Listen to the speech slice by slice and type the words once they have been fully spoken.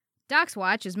Docs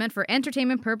Watch is meant for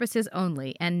entertainment purposes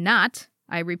only and not,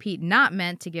 I repeat, not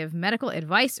meant to give medical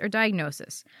advice or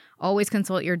diagnosis. Always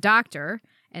consult your doctor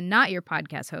and not your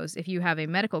podcast host if you have a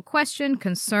medical question,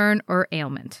 concern, or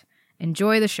ailment.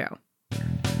 Enjoy the show.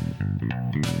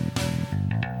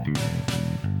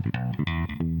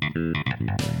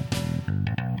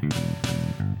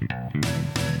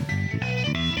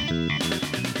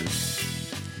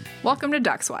 Welcome to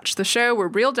Docs Watch, the show where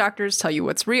real doctors tell you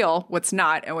what's real, what's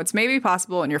not, and what's maybe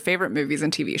possible in your favorite movies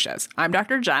and TV shows. I'm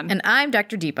Dr. Jen. And I'm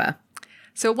Dr. Deepa.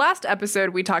 So last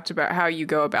episode, we talked about how you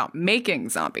go about making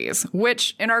zombies,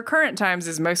 which in our current times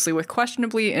is mostly with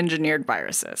questionably engineered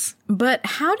viruses. But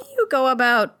how do you go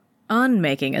about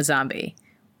unmaking a zombie?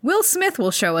 Will Smith will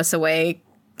show us a way,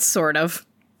 sort of.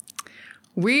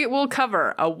 We will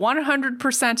cover a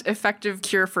 100% effective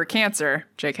cure for cancer.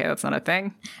 JK, that's not a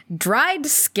thing. Dried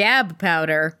scab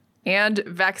powder. And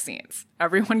vaccines.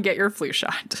 Everyone get your flu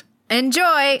shot.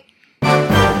 Enjoy!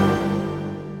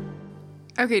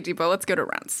 Okay, Deepa, let's go to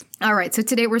rounds. All right, so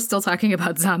today we're still talking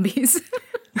about zombies.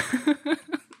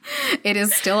 It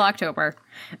is still October.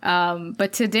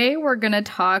 But today we're going to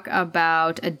talk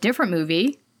about a different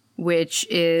movie, which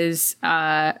is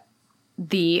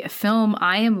the film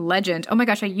I Am Legend. Oh my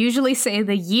gosh, I usually say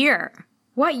the year.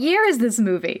 What year is this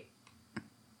movie?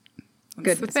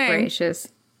 Goodness gracious.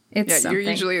 It's something.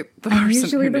 You're usually the person. I'm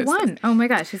usually the one. It. Oh my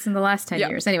gosh, it's in the last 10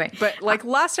 years. Anyway. But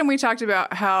last time we talked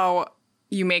about how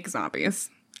you make zombies.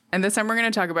 And this time we're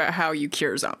going to talk about how you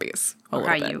cure zombies. Or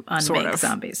how you unmake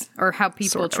zombies. Or how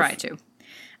people try to.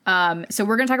 So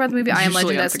we're going to talk about the movie I Am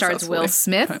Legend that stars Will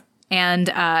Smith. And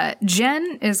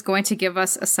Jen is going to give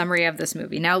us a summary of this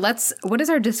movie. Now, what is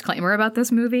our disclaimer about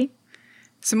this movie?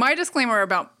 So my disclaimer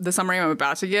about the summary I'm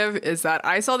about to give is that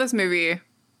I saw this movie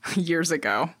years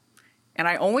ago, and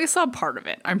I only saw part of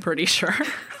it, I'm pretty sure.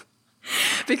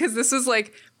 Because this was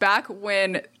back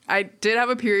when I did have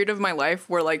a period of my life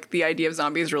where the idea of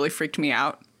zombies really freaked me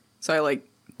out. So I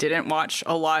didn't watch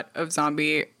a lot of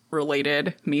zombie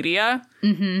related media.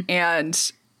 Mm-hmm.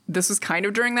 And this was kind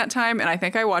of during that time, and I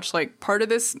think I watched part of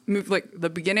this movie, the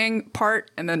beginning part,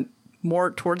 and then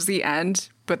more towards the end.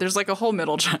 But there's a whole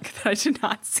middle chunk that I did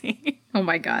not see. Oh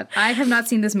my god, I have not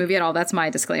seen this movie at all. That's my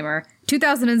disclaimer.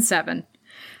 2007.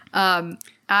 I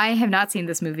have not seen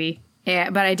this movie,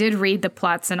 but I did read the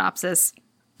plot synopsis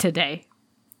today.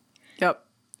 Yep.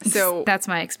 So that's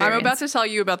my experience. I'm about to tell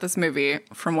you about this movie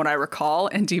from what I recall,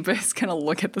 and Deepa is going to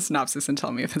look at the synopsis and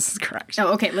tell me if this is correct.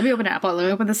 Oh, okay. Let me open it up. Let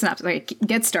me open the synopsis. Okay,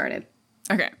 get started.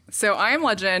 Okay. So I Am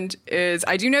Legend is,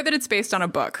 I do know that it's based on a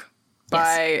book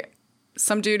by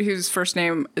some dude whose first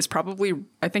name is probably,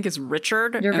 I think is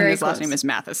Richard, and his last name is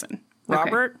Matheson.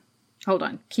 Robert? Okay. Hold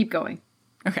on. Keep going.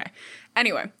 Okay.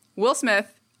 Anyway, Will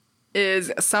Smith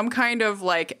is some kind of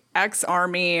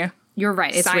ex-army You're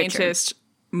right. It's scientist,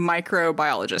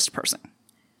 microbiologist person.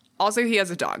 Also, he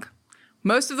has a dog.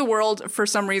 Most of the world, for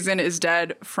some reason, is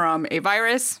dead from a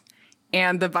virus,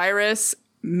 and the virus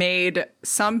made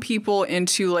some people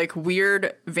into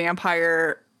weird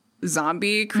vampire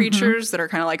zombie creatures that are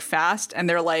kind of fast, and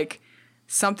they're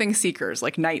something seekers,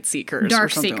 night seekers, dark or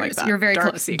something seekers. like that. You're very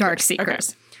dark close. Seekers. Dark seekers.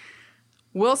 Okay.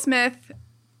 Will Smith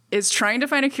is trying to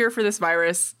find a cure for this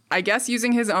virus, I guess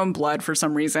using his own blood for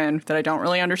some reason that I don't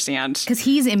really understand. Because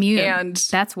he's immune. And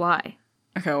that's why.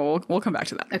 Okay, well, we'll come back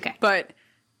to that. Okay. But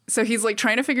so he's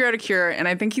trying to figure out a cure, and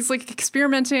I think he's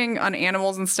experimenting on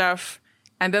animals and stuff.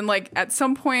 And then at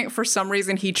some point, for some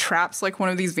reason, he traps one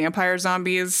of these vampire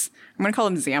zombies. I'm going to call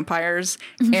them Zampires.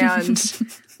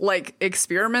 And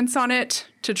experiments on it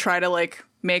to try to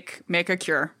make a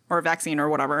cure or a vaccine or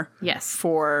whatever. Yes.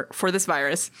 For this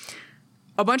virus.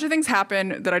 A bunch of things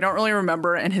happen that I don't really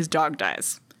remember, and his dog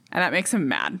dies. And that makes him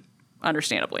mad,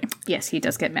 understandably. Yes, he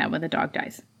does get mad when the dog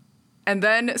dies. And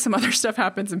then some other stuff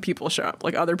happens and people show up.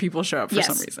 Other people show up for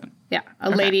some reason. Yeah, a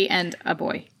lady and a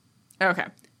boy. Okay.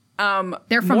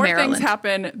 They're from Maryland. More things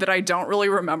happen that I don't really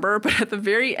remember, but at the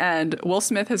very end, Will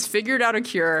Smith has figured out a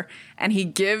cure, and he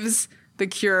gives the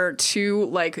cure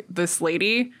to, this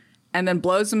lady, and then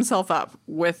blows himself up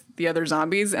with the other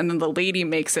zombies, and then the lady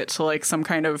makes it to, some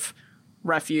kind of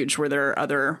refuge where there are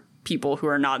other people who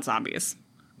are not zombies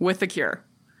with the cure.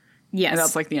 Yes. And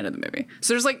that's the end of the movie.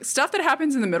 So there's stuff that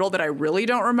happens in the middle that I really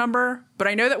don't remember, but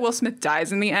I know that Will Smith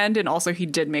dies in the end, and also he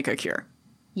did make a cure.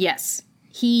 Yes.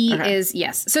 He is,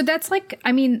 yes. So that's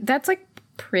that's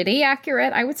pretty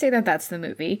accurate. I would say that that's the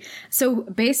movie. So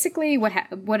basically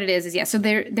what it is so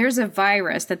there's a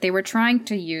virus that they were trying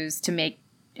to use to make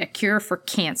a cure for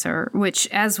cancer, which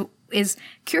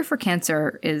cure for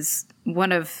cancer is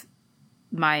one of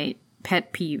my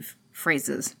pet peeve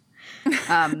phrases.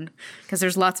 because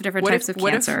there's lots of different types of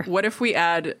cancer. What if we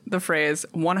add the phrase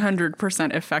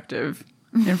 100% effective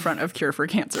in front of cure for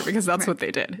cancer? Because that's what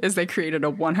they did, is they created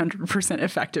a 100%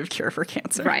 effective cure for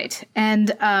cancer. Right. And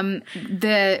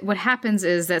what happens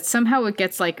is that somehow it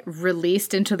gets like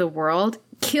released into the world,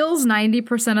 kills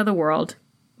 90% of the world,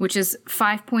 which is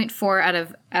 5.4 out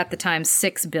of, at the time,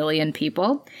 6 billion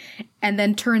people, and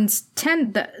then turns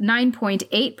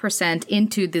 9.8%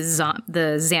 into the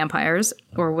Zampires,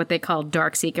 or what they call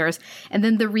Dark Seekers, and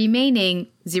then the remaining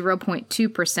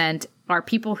 0.2% are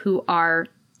people who are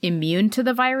immune to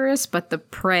the virus, but the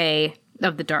prey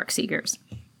of the Dark Seekers.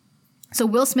 So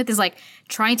Will Smith is like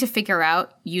trying to figure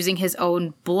out, using his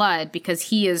own blood, because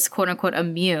he is quote unquote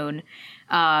immune,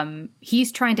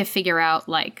 he's trying to figure out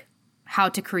like how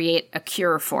to create a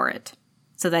cure for it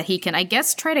so that he can, I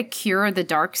guess, try to cure the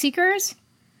Dark Seekers,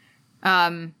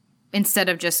 instead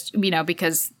of just,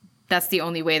 because that's the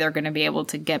only way they're going to be able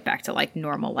to get back to like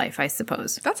normal life, I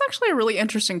suppose. That's actually a really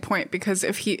interesting point, because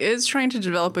if he is trying to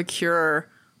develop a cure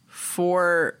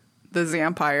for the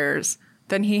Zampires,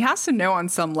 then he has to know on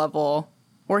some level,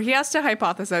 or he has to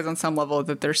hypothesize on some level,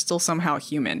 that they're still somehow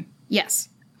human. Yes.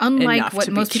 Unlike what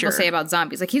most people say about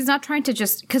zombies. Like, he's not trying to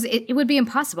just, because it would be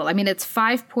impossible. I mean, it's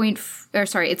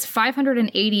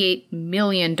 588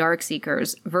 million Dark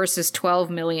Seekers versus 12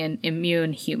 million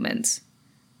immune humans.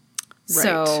 Right.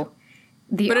 So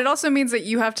but it also means that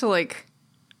you have to like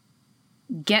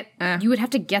you would have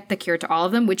to get the cure to all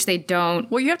of them, which they don't.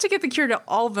 Well, you have to get the cure to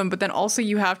all of them, but then also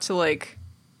you have to like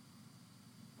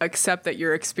accept that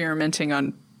you're experimenting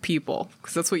on people,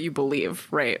 because that's what you believe,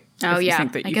 right? Oh, if yeah. You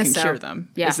think that you can cure them.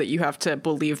 Yeah. Is that you have to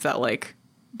believe that like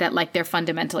they're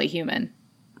fundamentally human.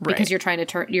 Right. Because you're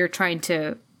trying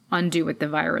to undo what the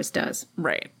virus does.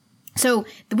 Right. So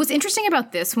what's interesting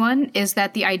about this one is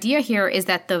that the idea here is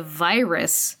that the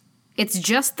virus, it's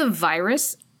just the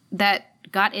virus that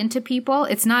got into people.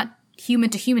 It's not human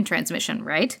to human transmission,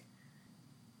 right?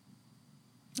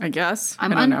 I guess.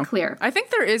 I'm unclear. I think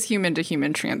there is human to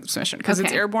human transmission, because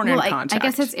it's airborne in contact. I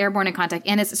guess it's airborne in contact.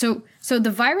 And it's so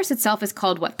the virus itself is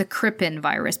called what? The Crippen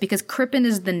virus, because Crippen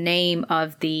is the name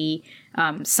of the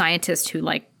scientist who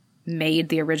like made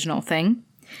the original thing.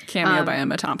 Cameo by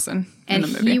Emma Thompson in the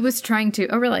movie. He was trying to,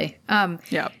 oh really?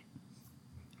 Yeah.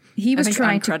 He was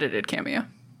trying to uncredited cameo.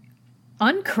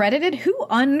 Uncredited? Who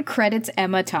uncredits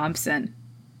Emma Thompson?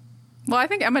 Well, I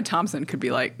think Emma Thompson could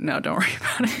be like, no, don't worry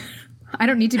about it. I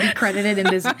don't need to be credited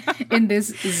in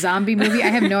this zombie movie. I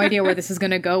have no idea where this is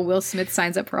going to go. Will Smith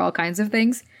signs up for all kinds of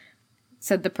things,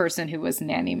 said the person who was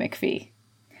Nanny McPhee.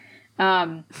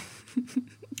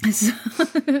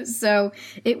 So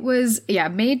it was,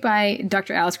 made by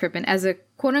Dr. Alice Crippen as a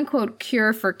quote-unquote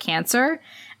cure for cancer.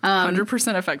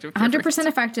 100% effective. 100%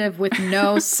 effective with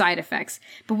no side effects.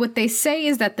 But what they say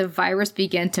is that the virus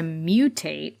began to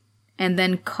mutate and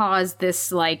then cause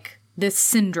this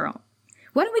syndrome.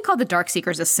 Why don't we call the Dark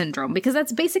Seekers a syndrome? Because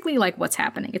that's basically like what's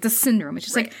happening. It's a syndrome. It's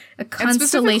just like a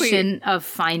constellation of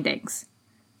findings.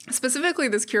 Specifically,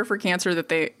 this cure for cancer that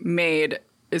they made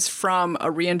is from a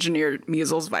re-engineered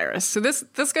measles virus. So this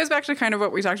goes back to kind of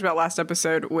what we talked about last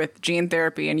episode with gene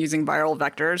therapy and using viral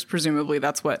vectors. Presumably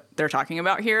that's what they're talking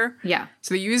about here. Yeah.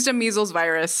 So they used a measles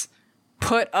virus,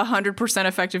 put 100%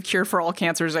 effective cure for all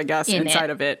cancers, I guess, inside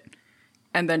of it,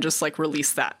 and then just like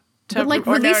release that. But like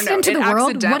released into the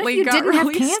world, what if you didn't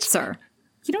have cancer?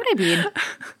 You know what I mean?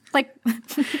 Like,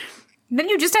 then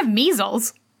you just have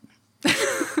measles.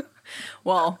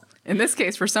 Well, in this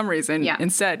case, for some reason,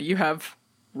 instead you have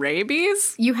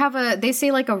rabies? You have they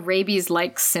say like a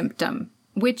rabies-like symptom,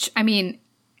 which, I mean,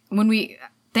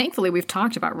 thankfully we've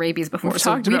talked about rabies before,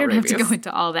 so we don't have to go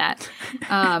into all that.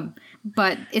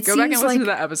 But it go seems back and listen to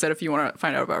that episode if you want to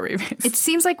find out about rabies. It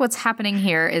seems like what's happening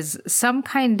here is some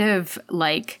kind of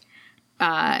like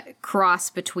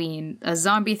cross between a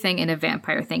zombie thing and a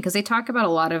vampire thing, because they talk about a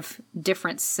lot of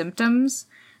different symptoms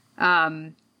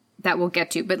that we'll get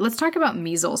to. But let's talk about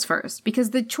measles first, because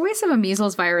the choice of a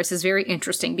measles virus is very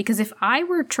interesting. Because if I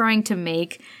were trying to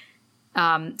make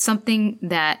something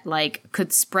that like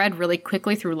could spread really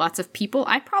quickly through lots of people,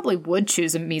 I probably would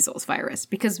choose a measles virus,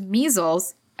 because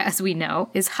measles, as we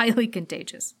know, is highly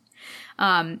contagious.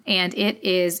 And it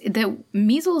is the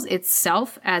measles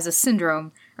itself as a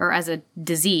syndrome or as a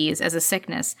disease, as a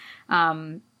sickness,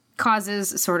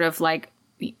 causes sort of like,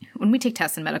 when we take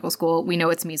tests in medical school, we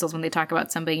know it's measles when they talk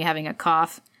about somebody having a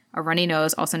cough, a runny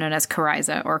nose, also known as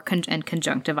coryza, or and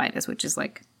conjunctivitis, which is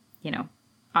like,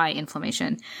 eye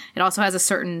inflammation. It also has a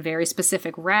certain very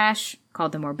specific rash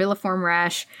called the morbilliform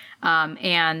rash.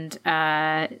 And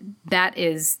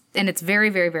it's very,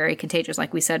 very, very contagious,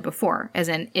 like we said before, as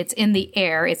in it's in the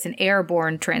air. It's an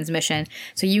airborne transmission.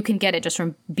 So you can get it just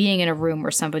from being in a room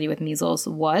where somebody with measles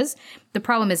was. The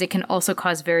problem is it can also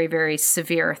cause very, very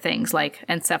severe things like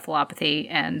encephalopathy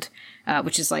and,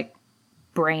 which is like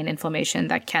brain inflammation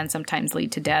that can sometimes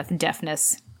lead to death,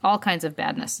 deafness, all kinds of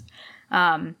badness.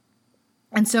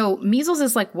 And so measles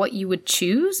is like what you would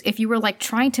choose if you were like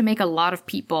trying to make a lot of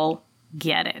people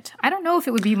get it. I don't know if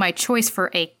it would be my choice for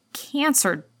a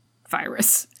cancer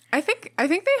virus. I think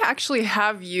they actually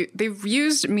they've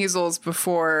used measles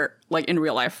before, like in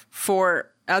real life,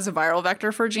 as a viral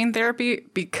vector for gene therapy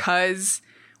because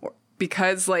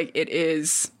like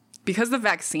because the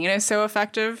vaccine is so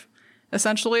effective,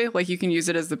 essentially, like you can use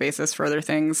it as the basis for other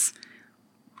things.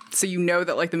 So you know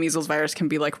that like the measles virus can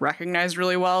be like recognized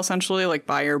really well, essentially, like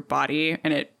by your body,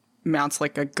 and it mounts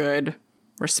like a good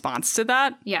response to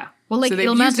that. Yeah. Well, like so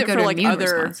it'll mount a good immune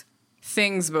response.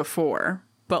 Things before,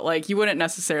 but like you wouldn't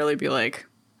necessarily be like,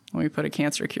 let me put a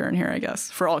cancer cure in here, I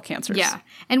guess, for all cancers. Yeah.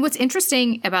 And what's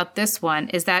interesting about this one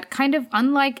is that kind of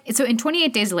unlike, so in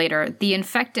 28 Days Later, the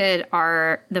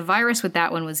virus with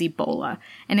that one was Ebola.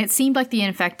 And it seemed like the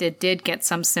infected did get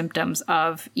some symptoms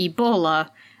of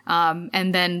Ebola.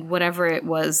 And then whatever it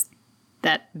was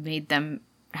that made them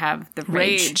have the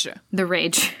rage. The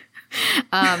rage.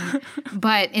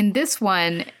 But in this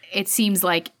one, it seems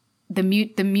like the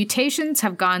mutations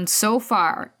have gone so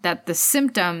far that the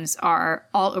symptoms are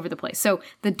all over the place. So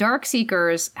the dark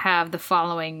seekers have the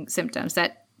following symptoms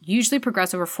that usually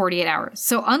progress over 48 hours.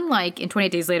 So unlike in 28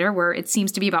 Days Later, where it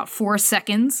seems to be about 4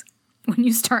 seconds when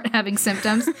you start having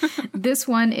symptoms, this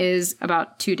one is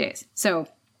about 2 days. So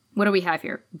what do we have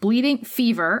here? Bleeding,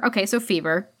 fever. Okay, so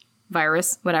fever,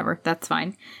 virus, whatever, that's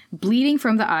fine. Bleeding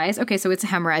from the eyes. Okay, so it's a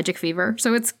hemorrhagic fever.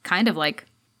 So it's kind of like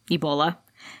Ebola.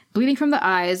 Bleeding from the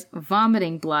eyes,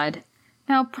 vomiting blood.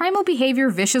 Now, primal behavior,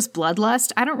 vicious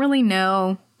bloodlust. I don't really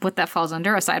know what that falls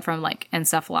under aside from like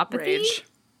encephalopathy.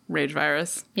 Rage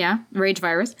virus. Yeah, rage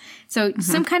virus. So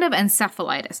some kind of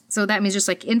encephalitis. So that means just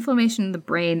like inflammation in the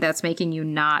brain that's making you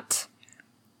not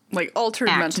like altered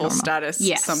mental normal. status,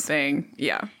 yes. Something.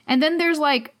 Yeah. And then there's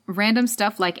like random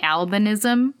stuff like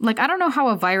albinism. Like, I don't know how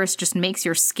a virus just makes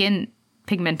your skin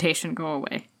pigmentation go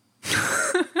away.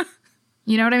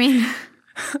 You know what I mean?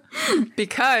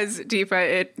 Because, Deepa,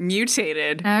 it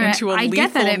mutated into a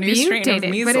lethal new strain of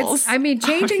measles. But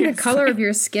changing the color of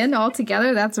your skin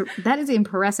altogether, that is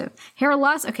impressive. Hair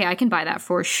loss, okay, I can buy that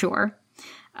for sure.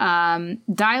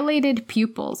 Dilated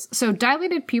pupils. So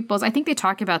dilated pupils, I think they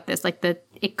talk about this, like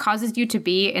it causes you to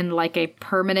be in like a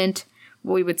permanent,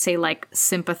 what we would say like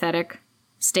sympathetic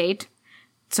state.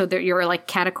 So that your like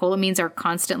catecholamines are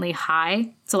constantly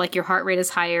high. So like your heart rate is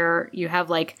higher. You have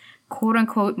like quote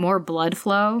unquote more blood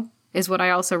flow is what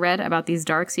I also read about these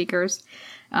dark seekers.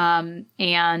 And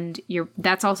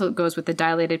that's also goes with the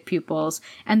dilated pupils.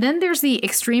 And then there's the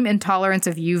extreme intolerance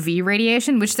of UV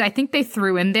radiation, which I think they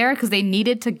threw in there because they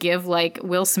needed to give like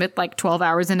Will Smith like 12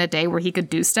 hours in a day where he could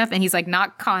do stuff. And he's like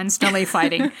not constantly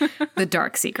fighting the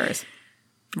dark seekers.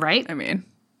 Right? I mean,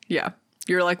 yeah.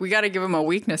 You're like, we got to give them a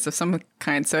weakness of some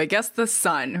kind. So I guess the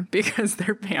sun, because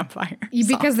they're vampires.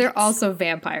 Because they're also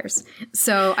vampires.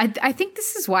 So I think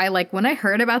this is why, like, when I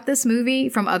heard about this movie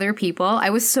from other people,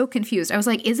 I was so confused. I was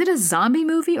like, is it a zombie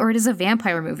movie or it is a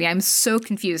vampire movie? I'm so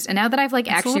confused. And now that I've,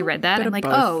 like, actually read that, I'm like,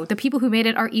 oh, the people who made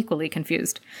it are equally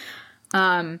confused.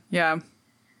 Yeah.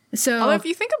 So, although if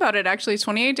you think about it, actually,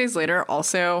 28 Days Later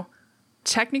also,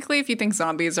 technically, if you think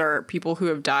zombies are people who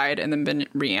have died and then been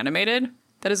reanimated,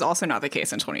 that is also not the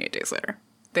case in 28 Days Later.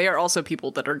 They are also people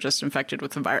that are just infected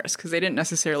with the virus because they didn't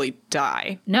necessarily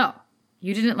die. No,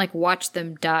 you didn't like watch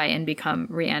them die and become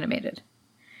reanimated.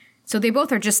 So they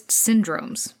both are just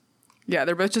syndromes. Yeah,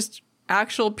 they're both just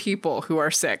actual people who are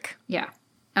sick. Yeah.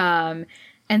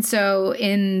 And so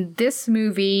in this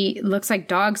movie, it looks like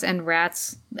dogs and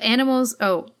rats,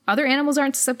 other animals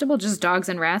aren't susceptible, just dogs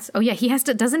and rats. Oh yeah,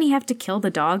 doesn't he have to kill the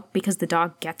dog because the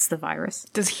dog gets the virus?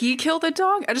 Does he kill the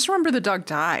dog? I just remember the dog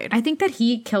died. I think that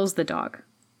he kills the dog.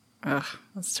 Ugh,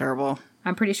 that's terrible.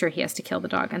 I'm pretty sure he has to kill the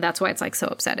dog, and that's why it's like so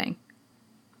upsetting.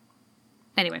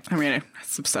 Anyway. I mean,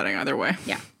 it's upsetting either way.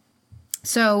 Yeah.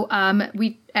 So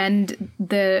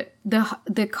the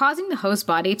causing the host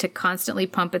body to constantly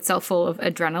pump itself full of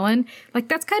adrenaline, like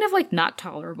that's kind of like not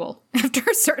tolerable after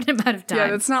a certain amount of time. Yeah,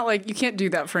 that's not like you can't do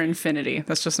that for infinity.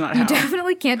 That's just not how. You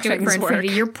definitely can't do it for infinity.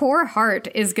 Work. Your poor heart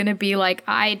is going to be like,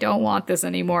 I don't want this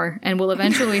anymore, and will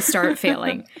eventually start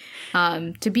failing.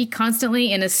 To be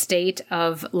constantly in a state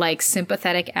of like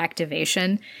sympathetic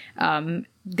activation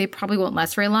they probably won't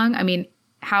last very long. I mean,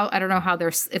 I don't know how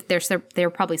they're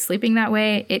probably sleeping that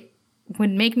way. It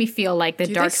would make me feel like the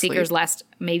Dark Seekers last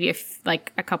maybe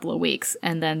like a couple of weeks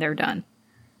and then they're done.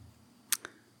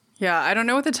 Yeah, I don't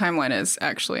know what the timeline is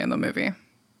actually in the movie.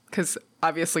 Because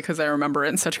I remember it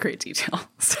in such great detail.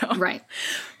 So right.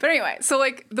 But anyway, so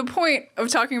like the point of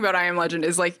talking about I Am Legend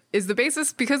is the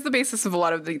basis, because the basis of a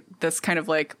lot of this kind of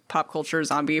like pop culture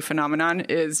zombie phenomenon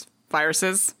is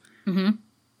viruses. Mm-hmm.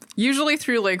 Usually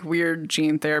through like weird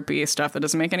gene therapy stuff that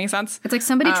doesn't make any sense. It's like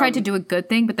somebody tried to do a good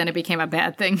thing, but then it became a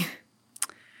bad thing.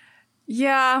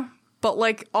 Yeah, but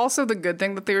like also the good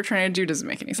thing that they were trying to do doesn't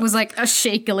make any sense. It was like a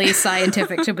shakily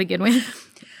scientific to begin with.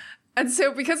 And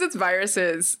so because it's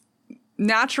viruses,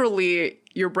 naturally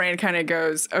your brain kind of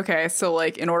goes, okay, so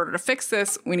like in order to fix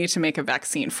this, we need to make a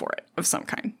vaccine for it of some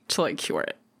kind to like cure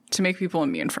it, to make people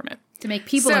immune from it. To make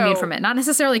people immune from it, not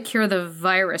necessarily cure the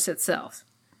virus itself.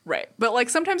 Right. But like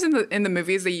sometimes in the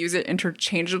movies they use it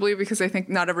interchangeably because I think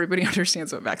not everybody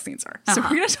understands what vaccines are. So we're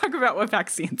going to talk about what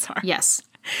vaccines are. Yes.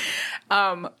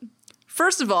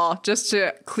 First of all, just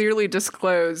to clearly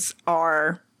disclose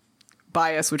our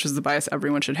bias, which is the bias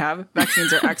everyone should have,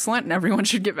 vaccines are excellent and everyone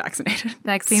should get vaccinated.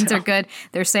 Vaccines are good.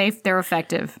 They're safe. They're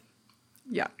effective.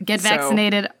 Yeah. Get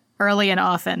vaccinated early and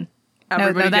often.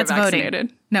 Everybody that's get vaccinated.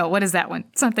 Voting. No, what is that one?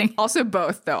 Something. Also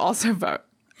both, though. Also vote.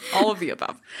 All of the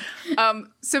above.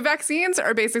 So vaccines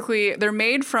are basically, they're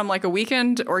made from like a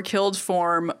weakened or killed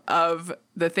form of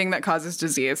the thing that causes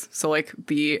disease. So like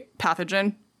the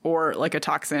pathogen or like a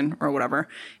toxin or whatever,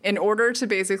 in order to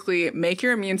basically make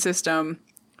your immune system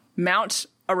mount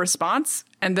a response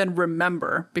and then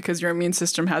remember, because your immune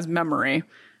system has memory,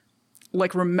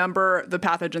 like remember the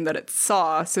pathogen that it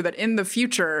saw so that in the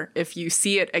future, if you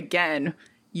see it again,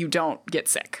 you don't get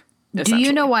sick. Do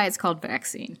you know why it's called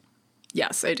vaccine?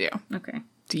 Yes, I do. Okay.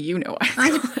 Do you know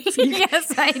why?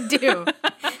 Yes, I do.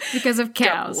 Because of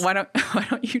cows. Why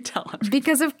don't you tell us?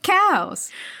 Because of cows.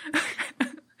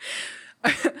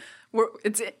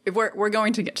 We're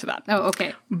going to get to that. Oh,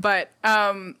 okay. But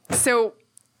so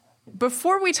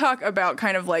before we talk about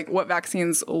kind of like what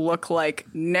vaccines look like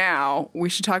now, we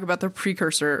should talk about the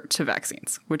precursor to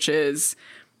vaccines, which is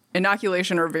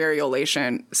inoculation or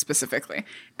variolation specifically.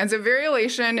 And so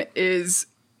variolation is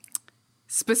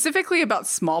specifically about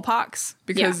smallpox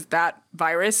because that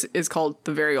virus is called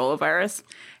the variola virus.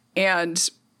 And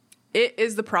it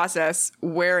is the process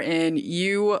wherein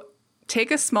you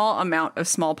take a small amount of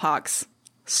smallpox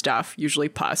stuff, usually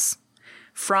pus,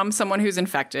 from someone who's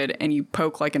infected and you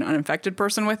poke like an uninfected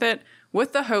person with it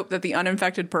with the hope that the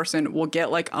uninfected person will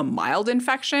get like a mild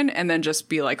infection and then just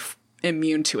be like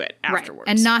immune to it afterwards. Right.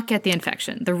 And not get the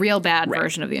infection, the real bad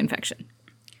version of the infection.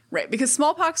 Right, because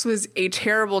smallpox was a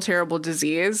terrible, terrible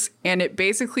disease, and it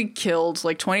basically killed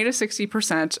like 20 to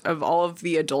 60% of all of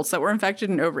the adults that were infected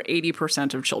and over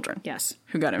 80% of children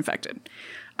who got infected.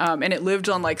 And it lived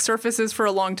on like surfaces for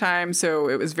a long time, so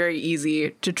it was very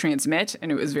easy to transmit,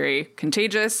 and it was very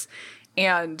contagious.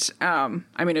 And I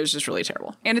mean, it was just really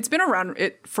terrible. And it's been around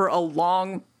for a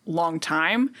long, long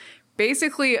time,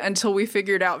 basically until we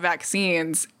figured out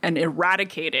vaccines and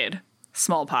eradicated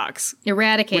smallpox.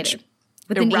 Eradicated.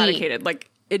 Eradicated. Like,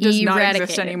 it does not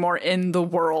exist anymore in the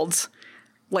world.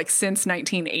 Like, since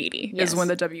 1980 is when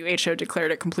the WHO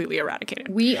declared it completely eradicated.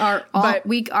 We are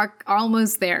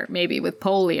almost there, maybe, with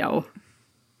polio.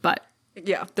 But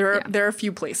yeah, there are a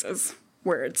few places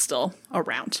where it's still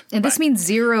around. And this means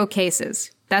 0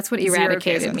 cases. That's what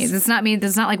eradicated means. It's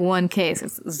not like one case.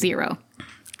 It's 0.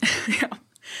 Yeah.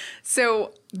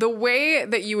 So the way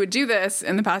that you would do this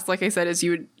in the past, like I said, is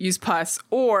you would use pus,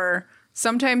 or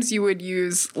sometimes you would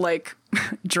use like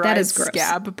dried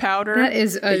scab powder. That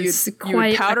is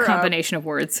quite a combination of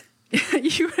words.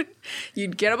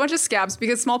 You'd get a bunch of scabs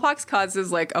because smallpox causes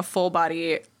like a full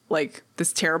body, like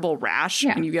this terrible rash,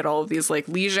 and you get all of these like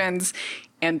lesions,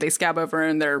 and they scab over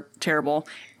and they're terrible.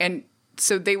 And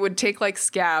so they would take like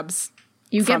scabs.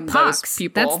 You get pox.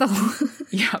 People. That's the whole.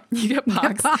 Yeah, you get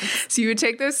pox. So you would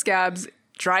take those scabs,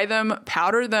 dry them,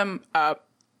 powder them up,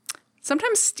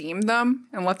 sometimes steam them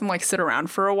and let them like sit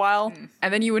around for a while,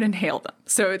 and then you would inhale them.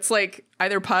 So it's like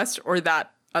either pus or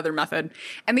that other method.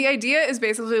 And the idea is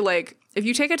basically like if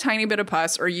you take a tiny bit of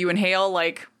pus or you inhale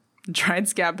like dried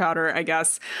scab powder, I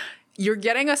guess, you're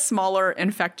getting a smaller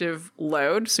infective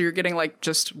load. So you're getting like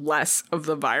just less of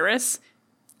the virus.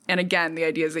 And again, the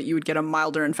idea is that you would get a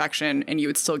milder infection and you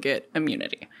would still get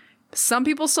immunity. Some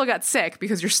people still got sick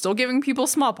because you're still giving people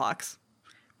smallpox.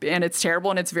 And it's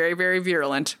terrible and it's very, very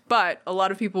virulent. But a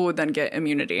lot of people would then get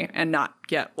immunity and not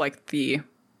get like the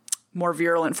more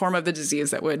virulent form of the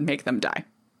disease that would make them die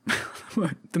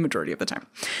the majority of the time.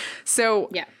 So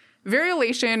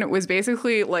variolation was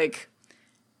basically like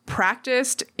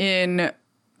practiced in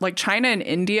like China and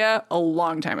India a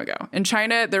long time ago. In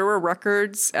China, there were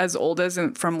records as old as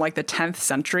from like the 10th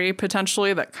century,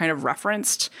 potentially, that kind of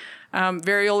referenced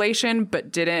variolation,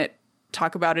 but didn't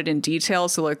talk about it in detail.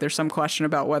 So like there's some question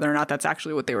about whether or not that's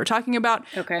actually what they were talking about.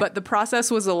 Okay. But the process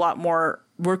was a lot more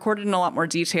recorded in a lot more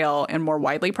detail and more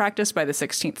widely practiced by the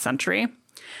 16th century.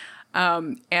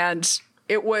 And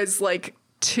it was like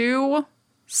 2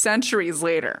 centuries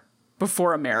later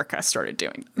before America started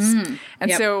doing this.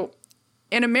 And so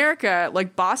in America,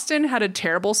 like Boston had a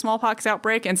terrible smallpox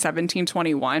outbreak in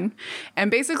 1721. And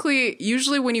basically,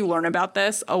 usually when you learn about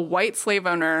this, a white slave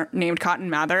owner named Cotton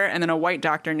Mather and then a white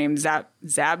doctor named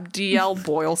Zabdiel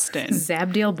Boylston.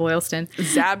 Zabdiel Boylston.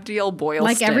 Zabdiel Boylston.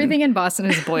 Like everything in Boston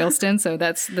is Boylston, so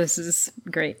this is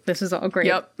great. This is all great.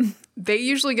 Yep. They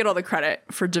usually get all the credit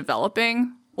for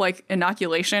developing like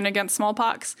inoculation against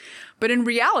smallpox. But in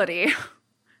reality,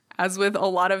 as with a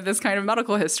lot of this kind of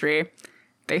medical history,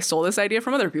 they stole this idea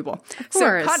from other people.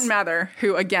 So Cotton Mather,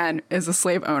 who again is a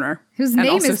slave owner, whose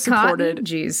name is Cotton.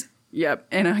 Jeez. Yep,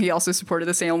 and he also supported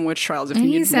the Salem witch trials. If you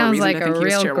he need sounds more reason like to think a he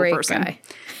was a real terrible great person. guy.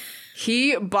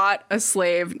 He bought a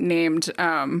slave named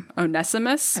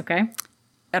Onesimus. Okay.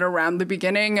 At around the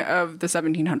beginning of the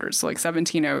 1700s, so like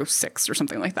 1706 or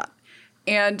something like that.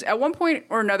 And at one point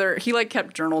or another, he like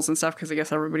kept journals and stuff because I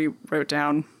guess everybody wrote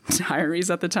down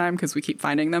diaries at the time because we keep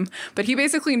finding them. But he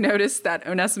basically noticed that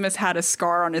Onesimus had a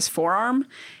scar on his forearm.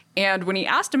 And when he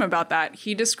asked him about that,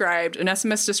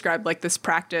 Onesimus described like this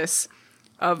practice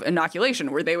of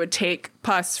inoculation where they would take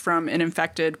pus from an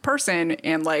infected person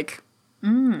and like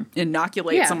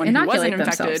inoculate someone who wasn't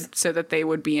infected so that they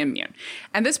would be immune.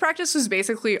 And this practice was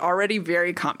basically already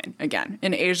very common, again,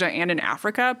 in Asia and in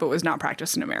Africa, but was not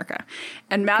practiced in America.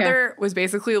 And Mather was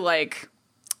basically like,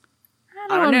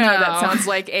 I don't know, that sounds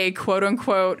like a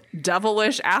quote-unquote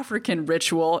devilish African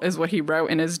ritual is what he wrote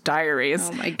in his diaries.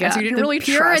 Oh my God. And so he didn't really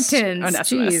trust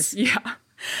Onesimus. Jeez. Yeah.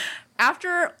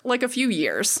 After like a few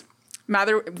years,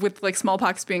 Mather, with like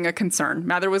smallpox being a concern,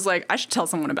 Mather was like, I should tell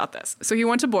someone about this. So he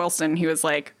went to Boylston. He was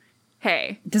like,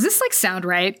 hey. Does this like sound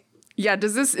right? Yeah,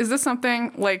 is this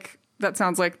something like that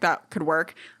sounds like that could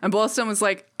work? And Boylston was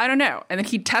like, I don't know. And then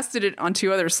he tested it on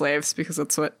 2 other slaves because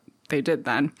that's what they did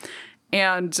then.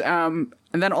 And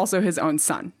then also his own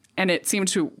son. And it seemed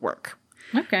to work.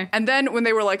 Okay. And then when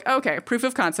they were like, okay, proof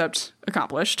of concept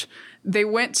accomplished, they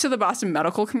went to the Boston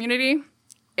medical community.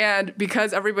 And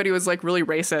because everybody was like really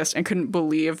racist and couldn't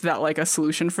believe that like a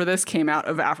solution for this came out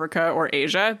of Africa or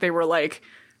Asia, they were like,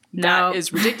 that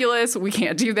is ridiculous. We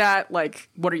can't do that. Like,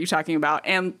 what are you talking about?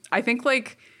 And I think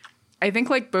like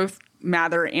both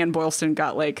Mather and Boylston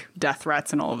got like death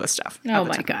threats and all of this stuff. Oh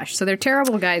my gosh. So they're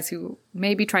terrible guys who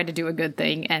maybe tried to do a good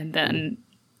thing and then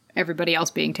everybody else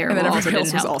being terrible. And then everybody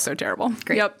also else was also terrible.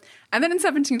 Great. Yep. And then in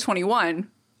 1721,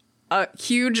 a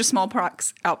huge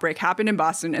smallpox outbreak happened in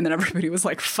Boston, and then everybody was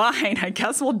like, fine, I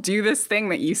guess we'll do this thing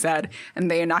that you said.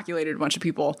 And they inoculated a bunch of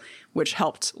people, which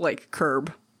helped like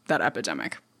curb that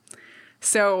epidemic.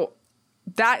 So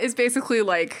that is basically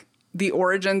like the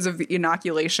origins of the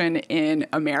inoculation in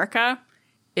America.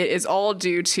 It is all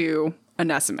due to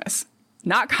Onesimus,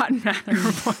 not Cotton Mather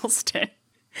or Boylston.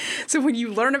 So when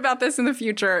you learn about this in the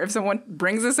future, if someone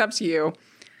brings this up to you,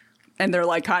 and they're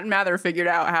like, Cotton Mather figured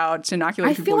out how to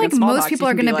inoculate people against smallpox. Most people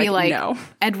are going to be like, no.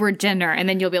 Edward Jenner. And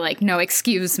then you'll be like, no,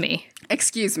 excuse me.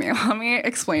 Excuse me. Let me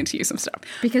explain to you some stuff.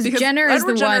 Because Jenner is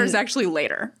Edward the Jenner one... is actually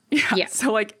later. Yeah.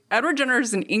 So like Edward Jenner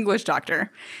is an English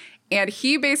doctor. And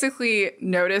he basically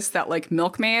noticed that like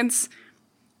milkmaids,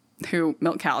 who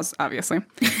milk cows, obviously,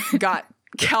 got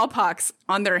cowpox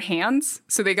on their hands.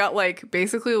 So they got like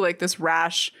basically like this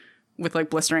rash with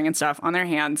like blistering and stuff on their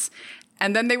hands.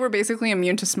 And then they were basically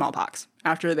immune to smallpox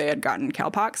after they had gotten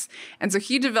cowpox. And so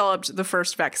he developed the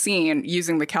first vaccine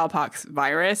using the cowpox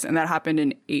virus, and that happened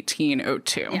in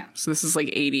 1802. Yeah. So this is like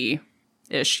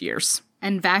 80-ish years.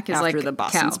 And vac is like after the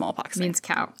Boston cow. smallpox Means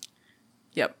cow.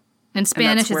 Yep. In Spanish,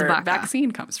 and that's it's where vaca.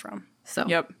 Vaccine comes from. So.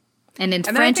 Yep. And in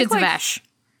French, it's vache.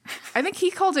 I think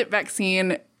he called it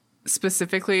vaccine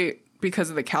specifically because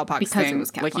of the cowpox thing, it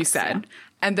was cowpox, like you said. Yeah.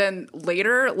 And then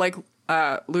later, like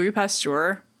Louis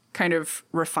Pasteur kind of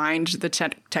refined the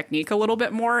technique a little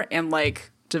bit more and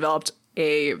like developed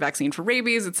a vaccine for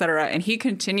rabies, etc. And he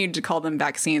continued to call them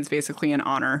vaccines basically in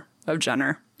honor of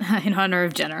Jenner. In honor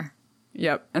of Jenner.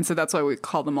 Yep. And so that's why we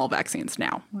call them all vaccines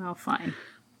now. Well, fine.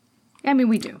 I mean,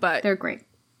 we do, but they're great.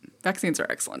 Vaccines are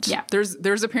excellent. Yeah.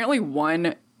 There's apparently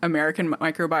one American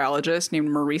microbiologist named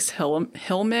Maurice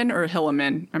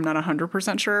Hilleman, I'm not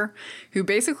 100% sure, who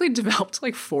basically developed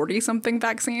like 40-something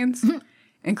vaccines.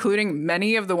 including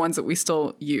many of the ones that we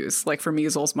still use, like for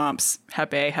measles, mumps,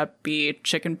 Hep A, Hep B,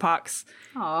 chickenpox,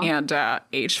 and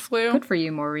H flu. Good for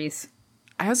you, Maurice.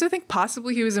 I also think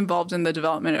possibly he was involved in the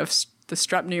development of the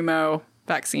strep pneumo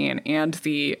vaccine and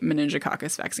the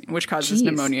meningococcus vaccine, which causes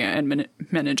pneumonia and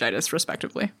meningitis,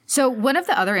 respectively. So one of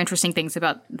the other interesting things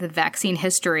about the vaccine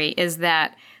history is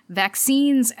that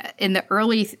vaccines in the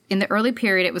early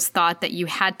period, it was thought that you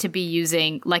had to be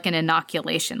using like an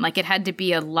inoculation, like it had to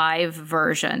be a live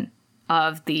version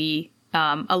of the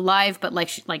alive, but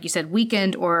like you said,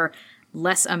 weakened or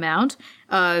less amount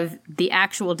of the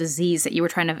actual disease that you were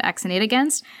trying to vaccinate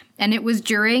against. And it was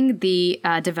during the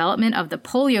development of the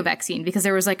polio vaccine, because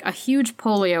there was like a huge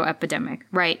polio epidemic,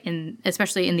 right?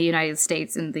 Especially in the United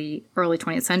States in the early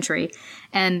 20th century.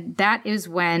 And that is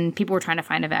when people were trying to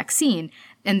find a vaccine.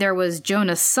 And there was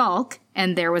Jonas Salk,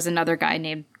 and there was another guy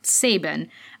named Sabin.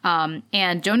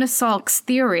 And Jonas Salk's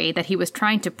theory that he was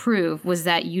trying to prove was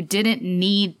that you didn't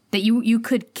need, that you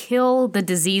could kill the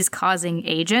disease-causing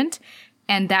agent,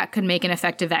 and that could make an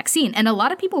effective vaccine. And a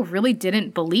lot of people really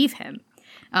didn't believe him.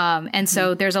 And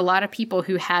so there's a lot of people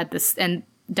who had this, and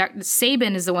Dr.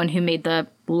 Sabin is the one who made the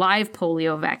live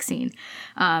polio vaccine.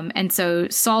 And so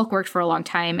Salk worked for a long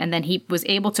time, and then he was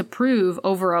able to prove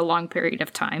over a long period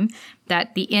of time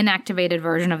that the inactivated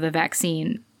version of the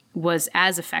vaccine was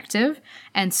as effective.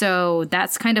 And so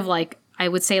that's kind of like, I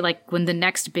would say, like when the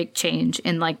next big change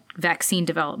in like vaccine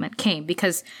development came,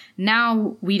 because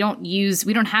now we don't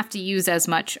have to use as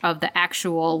much of the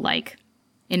actual like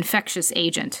infectious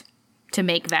agent to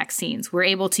make vaccines. We're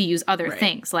able to use other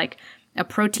things like a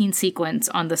protein sequence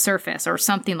on the surface or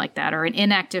something like that, or an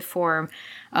inactive form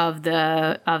of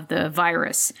the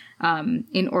virus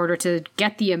in order to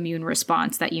get the immune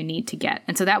response that you need to get.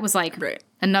 And so that was like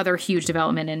another huge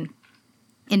development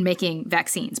in making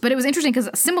vaccines. But it was interesting because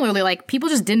similarly, like people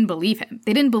just didn't believe him.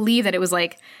 They didn't believe that it was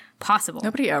like possible.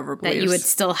 Nobody ever believes that you would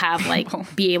still have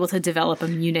like be able to develop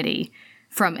immunity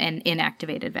from an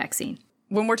inactivated vaccine.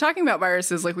 When we're talking about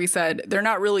viruses, like we said, they're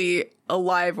not really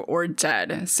alive or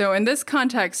dead. So in this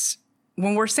context,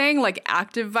 when we're saying like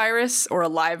active virus or a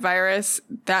live virus,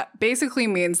 that basically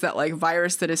means that like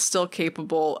virus that is still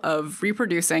capable of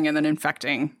reproducing and then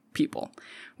infecting people.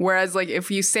 Whereas like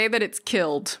if you say that it's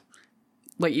killed,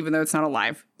 like even though it's not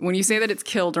alive, when you say that it's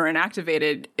killed or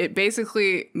inactivated, it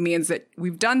basically means that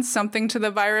we've done something to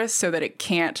the virus so that it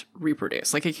can't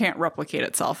reproduce, like it can't replicate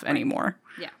itself anymore.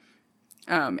 Yeah.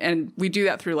 And we do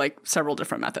that through like several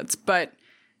different methods. But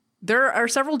there are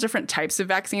several different types of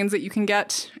vaccines that you can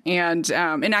get. And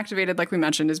inactivated, like we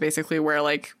mentioned, is basically where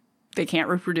like they can't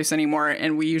reproduce anymore.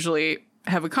 And we usually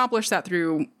have accomplished that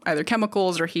through either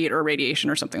chemicals or heat or radiation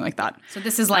or something like that. So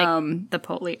this is like the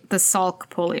Salk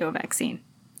polio vaccine.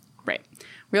 Right.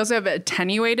 We also have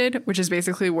attenuated, which is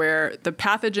basically where the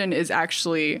pathogen is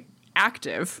actually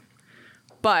active,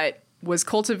 but was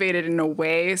cultivated in a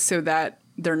way so that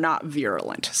they're not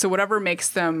virulent. So whatever makes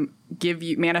them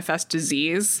manifest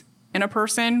disease in a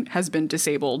person has been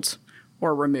disabled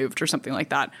or removed or something like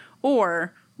that.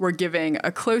 Or we're giving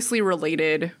a closely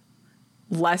related,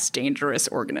 less dangerous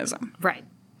organism. Right.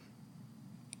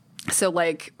 So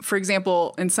like, for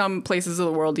example, in some places of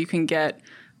the world, you can get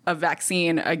a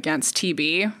vaccine against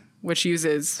TB, which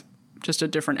uses just a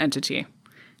different entity. And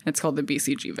it's called the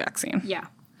BCG vaccine. Yeah.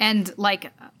 And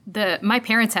like my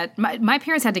parents had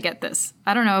to get this.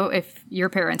 I don't know if your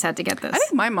parents had to get this. I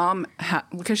think my mom had,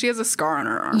 because she has a scar on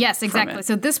her arm. Yes, exactly.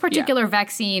 So this particular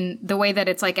vaccine, the way that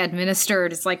it's like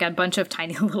administered, it's like a bunch of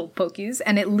tiny little pokies,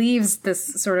 and it leaves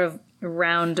this sort of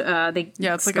round.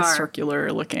 It's scar. like a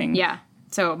circular looking. Yeah.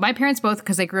 So my parents both,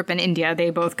 because they grew up in India,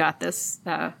 they both got this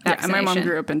vaccination. Yeah, and my mom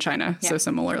grew up in China, so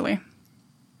similarly.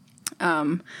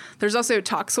 There's also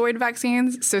toxoid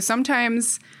vaccines. So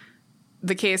sometimes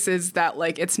the case is that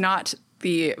like it's not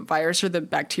the virus or the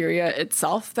bacteria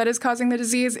itself that is causing the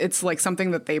disease. It's like something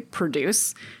that they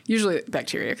produce, usually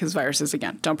bacteria, because viruses,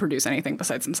 again, don't produce anything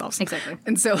besides themselves. Exactly.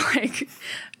 And so like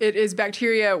it is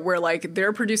bacteria where like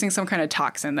they're producing some kind of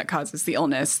toxin that causes the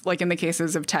illness. Like in the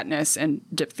cases of tetanus and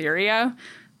diphtheria,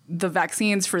 the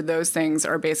vaccines for those things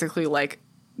are basically like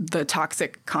the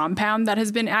toxic compound that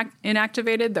has been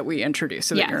inactivated that we introduce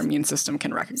so that your immune system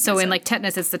can recognize So in it. like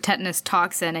tetanus, it's the tetanus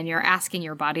toxin, and you're asking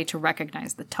your body to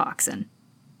recognize the toxin.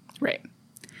 Right.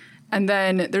 And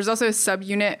then there's also a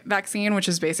subunit vaccine, which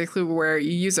is basically where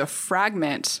you use a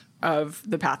fragment of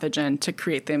the pathogen to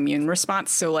create the immune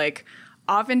response. So like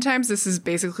oftentimes this is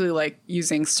basically like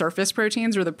using surface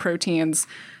proteins or the proteins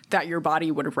that your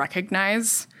body would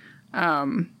recognize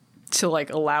to like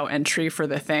allow entry for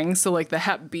the thing. So like the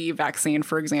Hep B vaccine,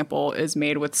 for example, is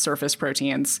made with surface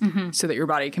proteins so that your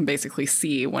body can basically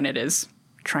see when it is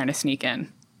trying to sneak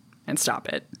in and stop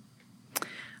it.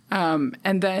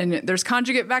 And then there's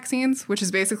conjugate vaccines, which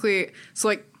is basically, so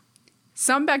like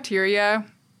some bacteria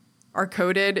are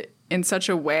coded in such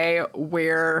a way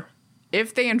where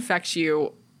if they infect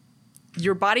you,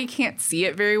 your body can't see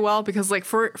it very well because like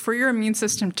for your immune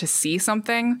system to see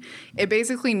something, it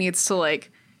basically needs to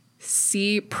like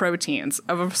see proteins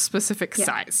of a specific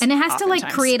size. And it has to like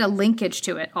oftentimes. create a linkage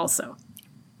to it also.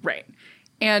 Right.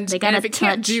 And if it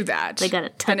can't do that,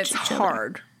 then it's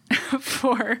hard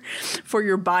for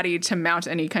your body to mount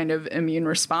any kind of immune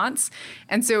response.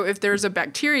 And so if there's a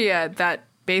bacteria that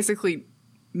basically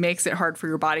makes it hard for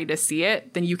your body to see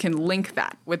it, then you can link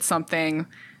that with some kind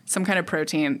of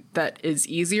protein that is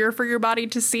easier for your body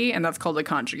to see, and that's called a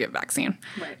conjugate vaccine.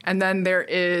 Right. And then there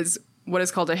is what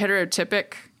is called a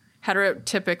heterotypic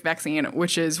vaccine,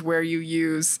 which is where you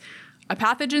use a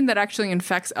pathogen that actually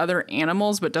infects other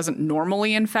animals but doesn't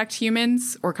normally infect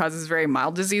humans or causes very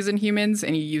mild disease in humans,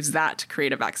 and you use that to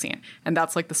create a vaccine. And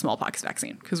that's like the smallpox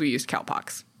vaccine, because we used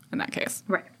cowpox in that case.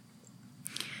 Right.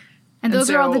 And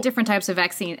those are all the different types of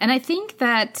vaccine. And I think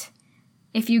that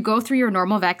if you go through your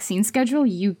normal vaccine schedule,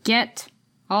 you get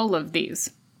all of these.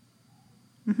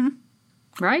 Mm-hmm.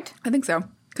 Right? I think so.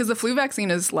 Because the flu vaccine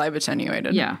is live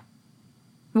attenuated. Yeah.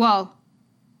 Well,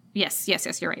 yes,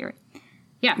 you're right.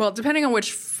 Yeah. Well, depending on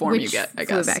which form you get, I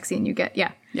guess. Flu vaccine you get,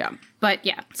 yeah. Yeah. But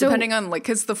yeah. So, depending on, like,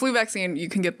 because the flu vaccine, you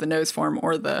can get the nose form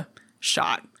or the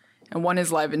shot. And one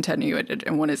is live attenuated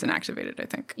and one is inactivated, I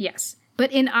think. Yes.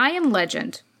 But in I Am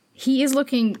Legend, he is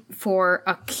looking for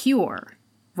a cure,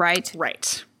 right?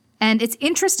 Right. And it's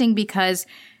interesting because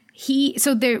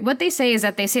what they say is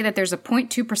that there's a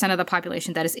 0.2% of the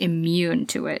population that is immune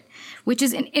to it, which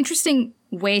is an interesting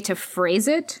way to phrase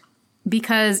it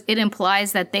because it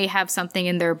implies that they have something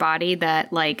in their body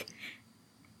that like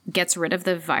gets rid of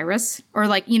the virus or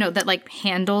like, that like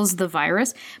handles the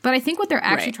virus. But I think what they're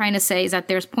actually trying to say is that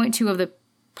there's 0.2 of the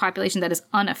population that is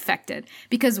unaffected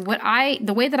because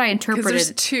the way that I interpreted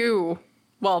there's two.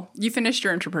 Well, you finished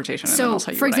your interpretation. And so, then I'll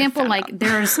tell you for what example, I found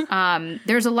like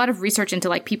there's a lot of research into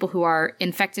like people who are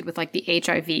infected with like the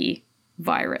HIV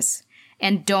virus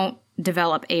and don't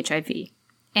develop HIV.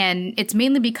 And it's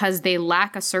mainly because they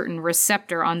lack a certain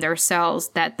receptor on their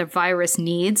cells that the virus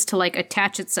needs to like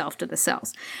attach itself to the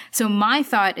cells. So my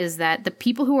thought is that the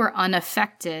people who are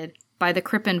unaffected by the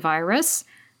Crippen virus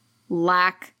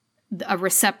lack a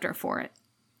receptor for it.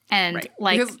 And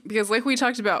like because like we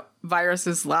talked about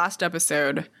viruses last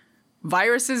episode,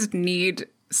 viruses need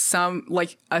some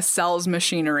like a cell's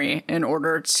machinery in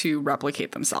order to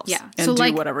replicate themselves. Yeah. And so do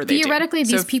like whatever they do. Theoretically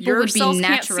these people would be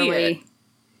naturally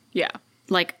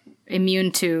like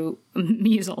immune to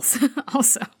measles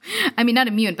also. I mean not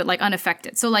immune, but like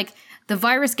unaffected. So like the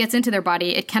virus gets into their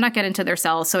body, it cannot get into their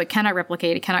cells, so it cannot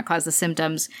replicate, it cannot cause the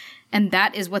symptoms. And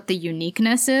that is what the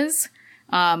uniqueness is.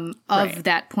 Of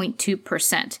that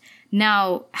 0.2%.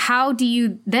 Now, how do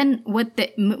you then what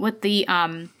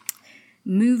the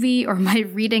movie or my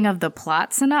reading of the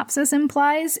plot synopsis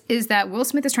implies is that Will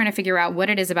Smith is trying to figure out what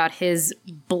it is about his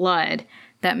blood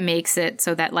that makes it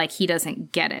so that like he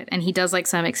doesn't get it, and he does like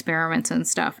some experiments and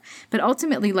stuff. But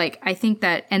ultimately, like I think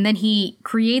that, and then he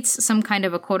creates some kind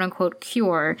of a quote unquote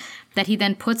cure that he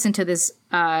then puts into this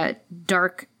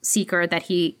dark seeker that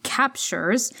he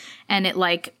captures, and it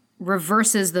like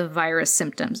reverses the virus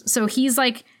symptoms. So he's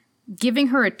like giving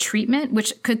her a treatment,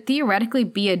 which could theoretically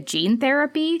be a gene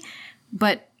therapy,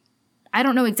 but I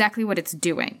don't know exactly what it's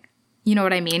doing. You know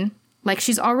what I mean? Like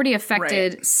she's already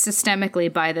affected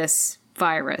systemically by this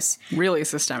virus. Really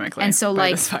systemically. And so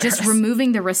like just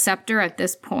removing the receptor at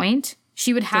this point,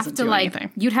 she would have to like,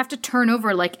 you'd have to turn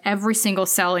over like every single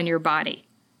cell in your body.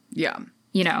 Yeah.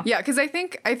 Yeah, because I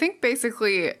think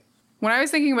basically when I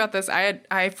was thinking about this,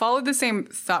 I followed the same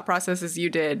thought process as you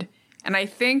did. And I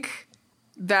think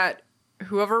that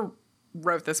whoever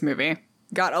wrote this movie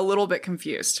got a little bit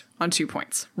confused on 2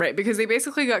 points, right? Because they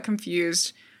basically got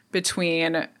confused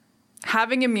between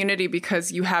having immunity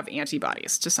because you have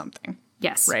antibodies to something.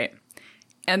 Yes. Right?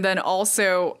 And then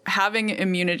also having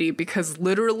immunity because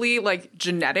literally, like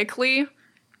genetically,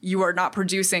 you are not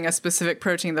producing a specific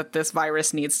protein that this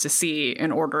virus needs to see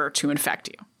in order to infect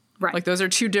you. Right. Like those are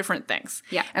two different things.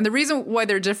 Yeah. And the reason why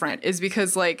they're different is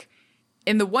because like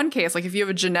in the one case, like if you have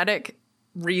a genetic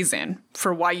reason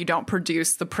for why you don't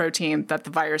produce the protein that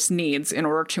the virus needs in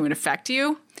order to infect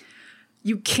you,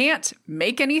 you can't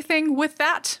make anything with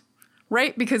that,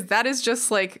 right? Because that is just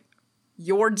like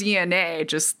your DNA,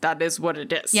 just that is what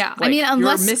it is. Yeah, Like, I mean,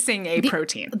 unless you're missing a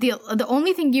protein. The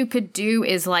only thing you could do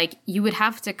is like you would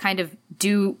have to kind of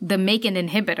make an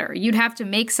inhibitor. You'd have to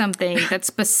make something that's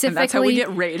specifically. And that's how we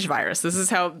get rage virus. This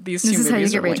is how these two This is how you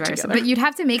movies get are rage linked virus. together. But you'd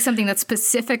have to make something that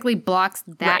specifically blocks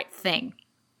that Right. thing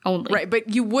only. Right,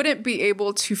 but you wouldn't be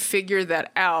able to figure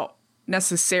that out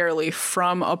necessarily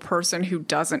from a person who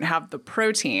doesn't have the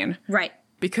protein. Right.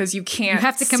 Because you can't. You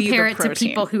have to see compare the it to protein.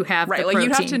 people who have right. the Like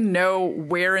you'd have to protein. know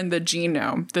where in the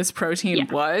genome this protein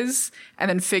Yeah. was, and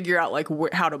then figure out like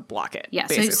how to block it. Yeah,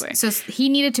 basically. so he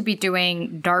needed to be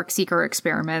doing Dark Seeker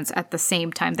experiments at the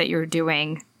same time that you're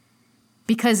doing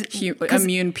because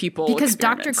immune people. because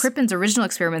Dr. experiments. Crippen's original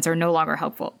experiments are no longer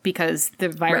helpful because the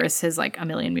virus has like a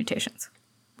million mutations.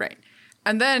 Right.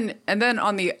 And then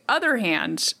on the other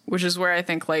hand, which is where I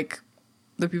think like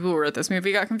the people who wrote this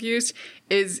movie got confused,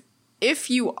 is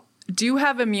if you do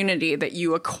have immunity that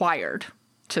you acquired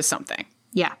to something.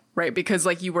 Yeah. Right, because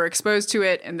like you were exposed to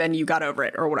it and then you got over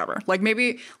it or whatever. Like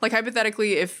maybe like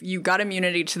hypothetically if you got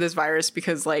immunity to this virus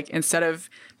because like instead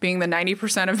of being the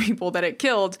 90% of people that it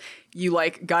killed, you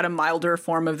like got a milder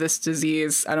form of this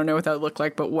disease. I don't know what that would look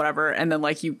like, but whatever. And then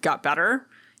like you got better.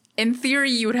 In theory,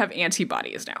 you would have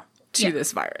antibodies now to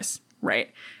this virus,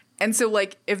 right? And so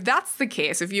like if that's the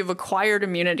case, if you've acquired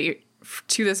immunity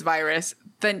to this virus,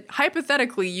 then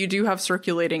hypothetically you do have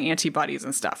circulating antibodies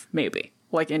and stuff, maybe.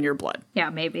 Like in your blood. Yeah,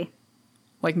 maybe.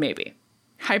 Like maybe.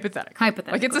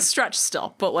 Hypothetically. Like it's a stretch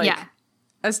still, but like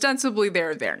ostensibly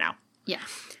they're there now. Yeah.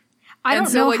 I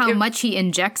don't know how much he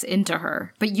injects into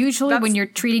her, but usually when you're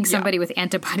treating somebody with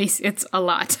antibodies, it's a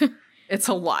lot. It's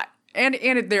a lot. And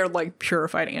they're like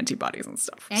purified antibodies and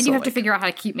stuff. And you have to figure out how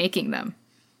to keep making them.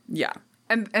 Yeah.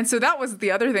 And so that was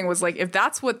the other thing was like if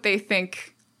that's what they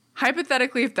think,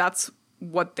 hypothetically if that's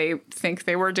what they think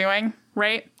they were doing,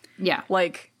 right? Yeah.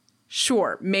 Like,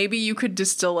 sure, maybe you could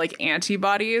distill like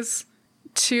antibodies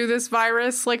to this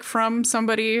virus, like from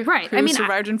somebody who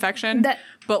survived infection.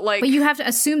 But you have to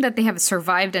assume that they have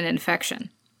survived an infection.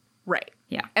 Right.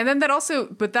 Yeah. And then that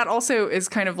also is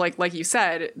kind of like you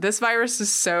said, this virus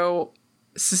is so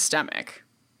systemic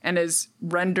and has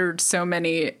rendered so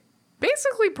many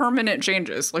basically permanent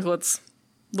changes. Like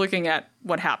looking at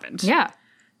what happened. Yeah.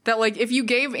 That like if you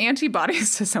gave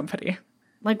antibodies to somebody,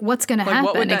 like what's going to happen?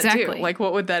 What would that exactly. do? Like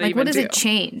what would that like even what does do? it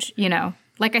change? You know,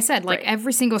 like I said, like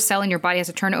every single cell in your body has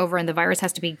to turn over, and the virus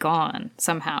has to be gone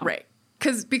somehow. Right.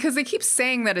 Because they keep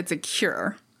saying that it's a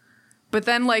cure, but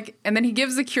then and then he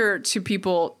gives the cure to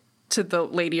people, to the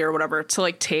lady or whatever, to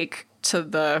like take to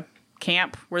the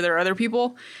camp where there are other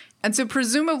people, and so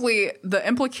presumably the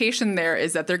implication there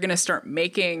is that they're going to start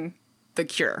making the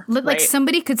cure. Like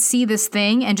somebody could see this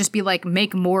thing and just be like,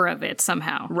 make more of it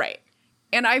somehow. Right.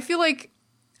 And I feel like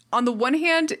on the one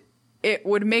hand, it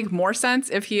would make more sense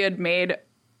if he had made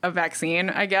a vaccine,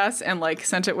 I guess, and like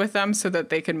sent it with them so that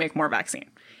they could make more vaccine.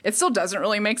 It still doesn't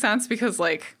really make sense because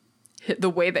like the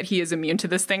way that he is immune to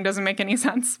this thing doesn't make any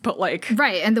sense, but like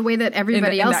right, and the way that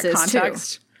everybody else is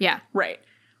context, too. Yeah. Right.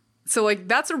 So like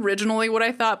that's originally what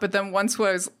I thought, but then once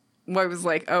I was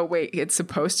like, oh wait, it's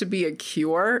supposed to be a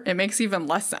cure, it makes even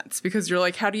less sense because you're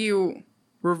like, how do you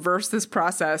reverse this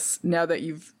process now that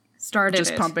you've started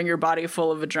just pumping your body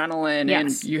full of adrenaline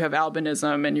and you have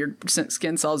albinism and your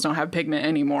skin cells don't have pigment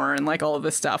anymore and like all of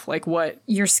this stuff, like what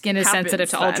your skin is sensitive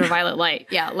to ultraviolet light.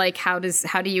 Yeah, like how do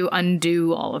you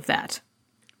undo all of that?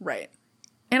 Right.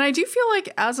 And I do feel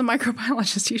like as a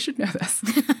microbiologist you should know this.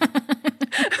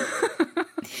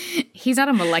 He's not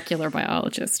a molecular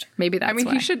biologist. Maybe that's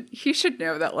why. he should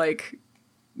know that, like,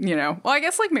 you know, well I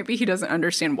guess like maybe he doesn't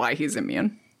understand why he's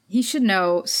immune. He should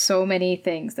know so many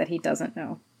things that he doesn't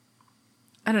know.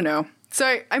 I don't know.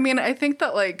 So, I mean, I think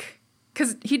that, like,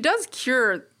 because he does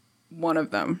cure one of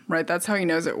them, right? That's how he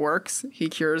knows it works. He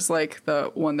cures, like,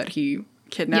 the one that he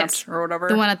kidnapped or whatever.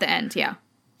 The one at the end, yeah.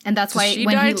 And that's why she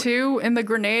died, too, in the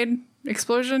grenade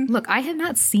explosion? Look, I have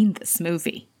not seen this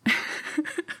movie.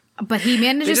 But he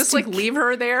manages they just, like, leave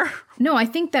her there? No, I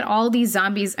think that all these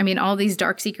zombies, I mean, all these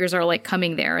dark seekers are, like,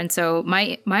 coming there. And so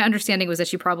my understanding was that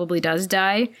she probably does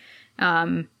die.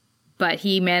 But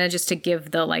he manages to give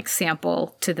the like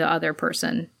sample to the other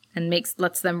person and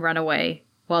lets them run away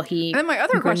while he. And then my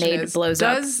other question is, blows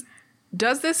up.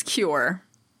 Does this cure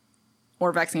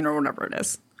or vaccine or whatever it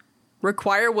is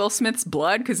require Will Smith's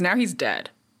blood? Because now he's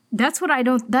dead. I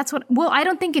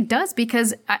don't think it does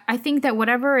because I think that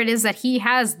whatever it is that he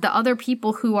has, the other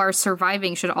people who are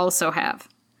surviving should also have.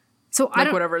 So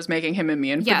like whatever is making him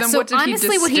immune. Yeah. But then so what did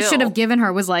honestly, he what he should have given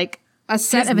her was like a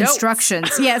set his of notes. instructions.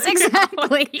 Yes,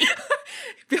 exactly.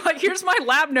 Be like, here's my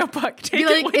lab notebook. Take Be it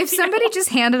like, with if you. somebody just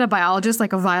handed a biologist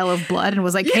like a vial of blood and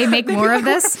was like, hey, make more of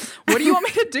this. What do you want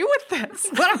me to do with this?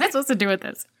 What am I supposed to do with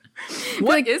this?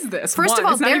 What is this? First of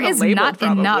all, It's not there even is labeled, not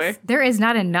probably. enough. There is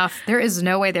not enough. There is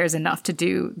no way there's enough to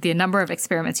do the number of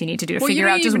experiments you need to do to figure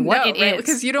out just what it is.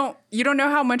 Because you don't know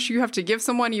how much you have to give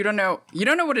someone. You don't know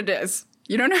what it is.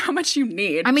 You don't know how much you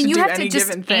need. I mean, you do have any to just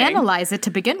given thing. analyze it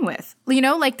to begin with. You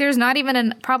know, like there's not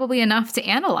even probably enough to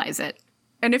analyze it.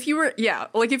 And if you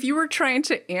were trying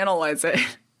to analyze it,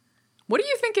 what do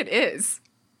you think it is?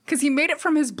 Because he made it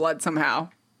from his blood somehow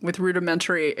with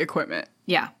rudimentary equipment.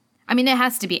 Yeah. I mean, it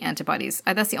has to be antibodies.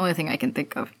 That's the only thing I can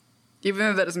think of. Even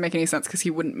though that doesn't make any sense because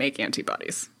he wouldn't make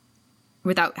antibodies.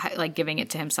 Without, like, giving it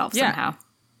to himself Yeah. somehow.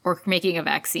 Or making a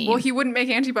vaccine. Well, he wouldn't make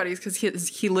antibodies because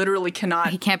he literally cannot.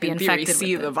 He can't be in theory, infected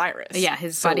see with the it. virus. Yeah,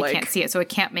 his So, body like, can't see it, so it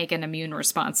can't make an immune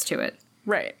response to it.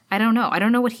 Right. I don't know. I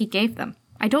don't know what he gave them.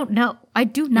 I don't know. I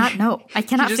do not know. I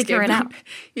cannot figure it out.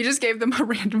 He just gave them a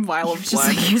random vial of Just blood.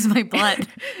 like, here's my blood.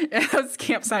 And those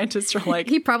camp scientists are like,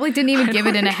 He probably didn't even I give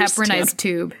it don't in a understand. heparinized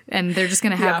tube, and they're just going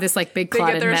to have yeah. this like big They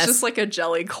clotted get there, mess. it's just like a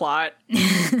jelly clot.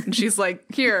 And she's like,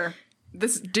 here,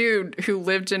 this dude who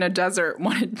lived in a desert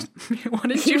wanted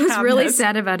he you to was have really this.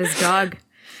 sad about his dog,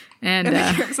 and And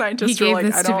the camp scientists he were gave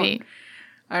like, this to me.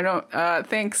 I don't,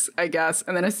 thanks, I guess.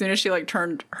 And then as soon as she like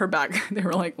turned her back, they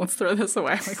were like, let's throw this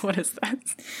away. Like, what is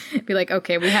this? Be like,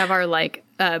 okay, we have our like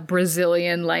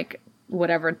Brazilian like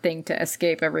whatever thing to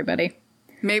escape everybody.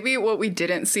 Maybe what we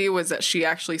didn't see was that she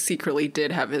actually secretly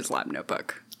did have his lab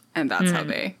notebook. And that's how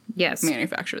they Yes,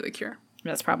 manufacture the cure.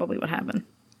 that's probably what happened.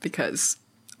 Because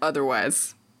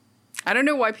otherwise, I don't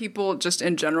know why people just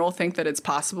in general think that it's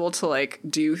possible to like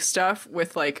do stuff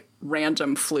with like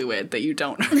random fluid that you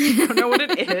don't know what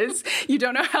it is. You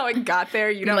don't know how it got there.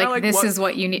 You don't Like, know like this is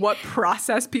what you need. What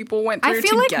process people went through. I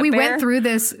feel to like get we there. went through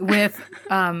this with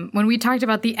when we talked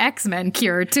about the X-Men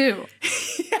cure too.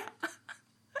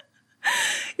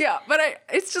 Yeah, but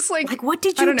it's just like Like, what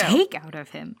did I you don't know. take out of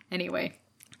him anyway?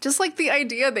 Just like the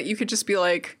idea that you could just be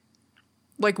like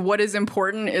what is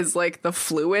important is like the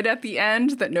fluid at the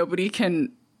end that nobody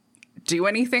can do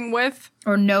anything with.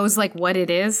 Or knows like what it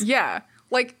is? Yeah.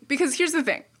 Like, because here's the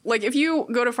thing. Like, if you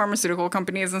go to pharmaceutical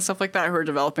companies and stuff like that who are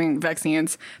developing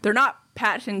vaccines, they're not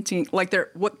patenting, like,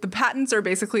 what the patents are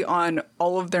basically on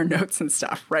all of their notes and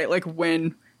stuff, right? Like,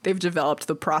 when they've developed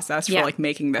the process for, Yeah. like,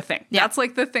 making the thing. Yeah. That's,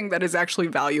 like, the thing that is actually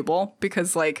valuable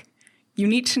because, like, you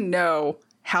need to know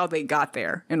how they got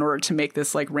there in order to make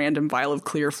this like random vial of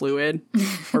clear fluid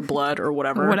or blood or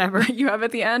whatever you have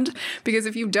at the end. Because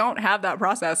if you don't have that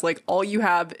process, like all you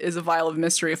have is a vial of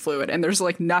mystery fluid and there's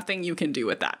like nothing you can do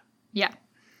with that. Yeah.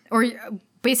 Or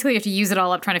basically you have to use it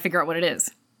all up trying to figure out what it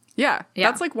is. Yeah. Yeah.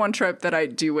 That's like one trope that I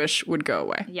do wish would go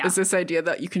away. Yeah. Is this idea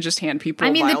that you can just hand people I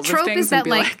mean, the vials of trope things is that and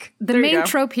be like the "There you main go."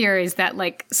 trope here is that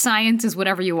like science is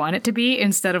whatever you want it to be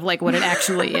instead of like what it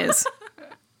actually is.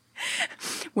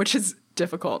 Which is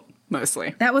difficult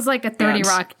mostly. That was like a 30 And-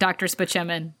 Rock Dr.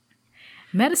 Spaceman.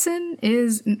 Medicine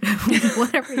is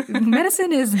whatever.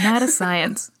 Medicine is not a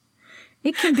science.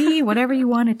 It can be whatever you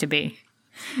want it to be.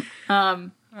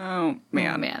 Oh man.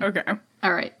 man. Okay.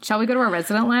 All right. Shall we go to our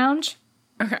resident lounge?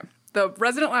 Okay. The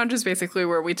Resident Lounge is basically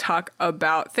where we talk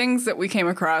about things that we came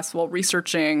across while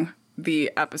researching the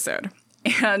episode.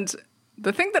 And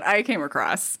the thing that I came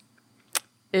across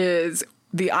is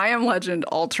the I Am Legend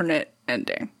alternate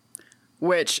ending,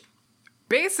 which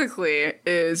basically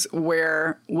is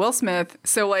where Will Smith,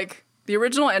 so like the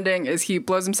original ending is he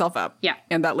blows himself up. Yeah.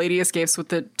 And that lady escapes with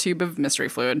the tube of mystery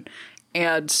fluid.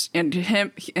 And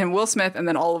him and Will Smith and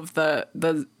then all of the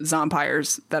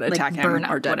zompires that attack him burn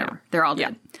up, are dead whatever. now. They're all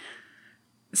dead.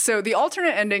 So the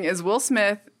alternate ending is Will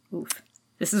Smith, Oof.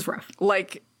 This is rough.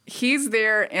 like, he's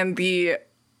there and the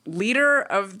leader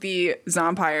of the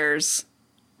Zompires,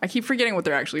 I keep forgetting what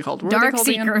they're actually called. What are they Dark called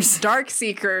again? Seekers. Dark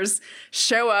Seekers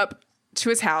show up to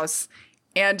his house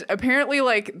and apparently,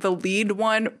 like, the lead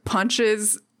one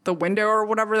punches the window or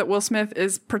whatever that Will Smith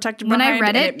is protected When behind. I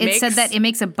read and it, said that it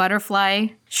makes a butterfly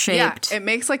shaped it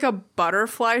makes like a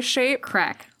butterfly shape.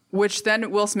 crack. Which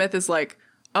then Will Smith is like,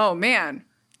 oh man,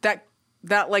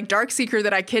 that like Dark Seeker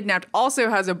that I kidnapped also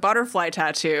has a butterfly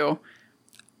tattoo.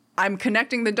 I'm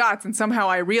connecting the dots and somehow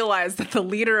I realize that the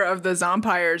leader of the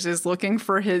Zompires is looking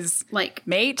for his Like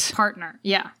mate, partner.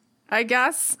 Yeah. I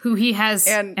guess. Who he has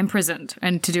And- imprisoned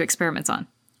and to do experiments on.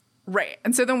 Right.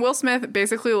 And so then Will Smith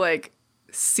basically like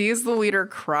sees the leader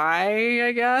cry,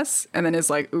 I guess, and then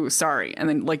is like, ooh, sorry. And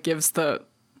then like gives the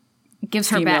Gives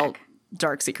her female back.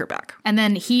 Dark Seeker back. And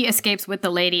then he escapes with the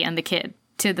lady and the kid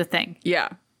to the thing. Yeah.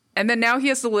 And then now he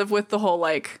has to live with the whole,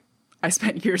 like, I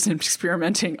spent years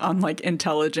experimenting on like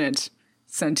intelligent,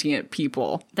 sentient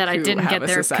people that I who didn't have get a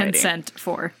their society. consent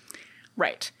for.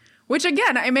 Right. Which,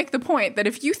 again, I make the point that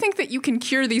if you think that you can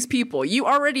cure these people, you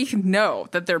already know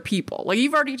that they're people. Like,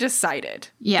 you've already decided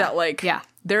that, like,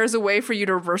 there is a way for you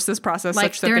to reverse this process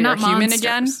like, such that they are human monsters.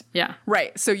 again. Yeah.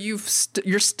 Right. So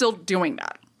you're still doing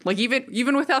that. Like,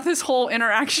 even without this whole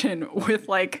interaction with,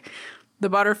 like, the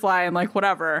butterfly and, like,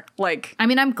 whatever. Like, I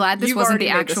mean, I'm glad this wasn't the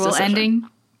actual ending.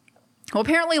 Well,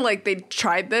 apparently, like, they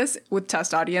tried this with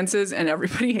test audiences and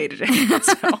everybody hated it.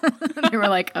 So. They were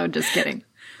like, oh, just kidding.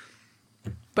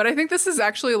 But I think this is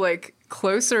actually, like,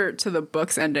 closer to the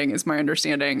book's ending, is my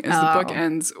understanding. Is the book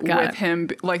ends with him,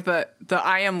 like, the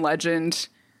I Am Legend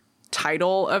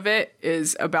title of it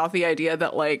is about the idea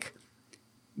that, like,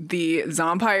 the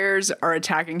zompires are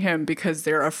attacking him because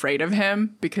they're afraid of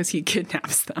him because he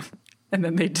kidnaps them. And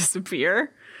then they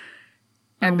disappear.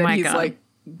 And then he's, like,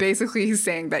 basically he's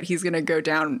saying that he's going to go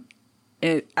down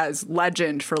as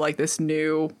legend for, like, this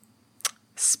new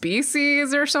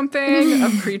species or something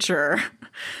of creature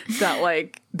that,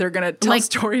 like, they're gonna tell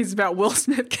stories about Will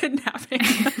Smith kidnapping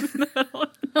them.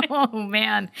 Oh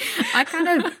man,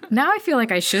 now I feel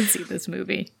like I should see this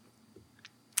movie.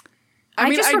 I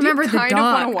mean, just remember the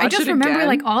dog. I just remember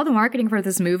like all the marketing for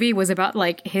this movie was about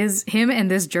like him and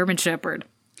this German Shepherd.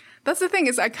 That's the thing,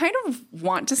 is I kind of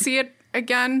want to see it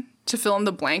again to fill in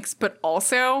the blanks, but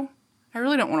also I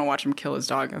really don't want to watch him kill his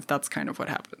dog if that's kind of what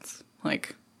happens.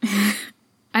 Like,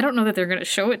 I don't know that they're going to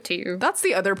show it to you. That's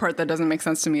the other part that doesn't make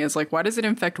sense to me, is like, why does it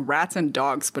infect rats and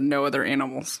dogs but no other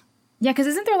animals? Yeah, because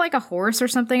isn't there like a horse or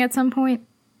something at some point?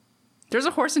 There's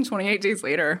a horse in 28 Days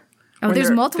Later. Oh,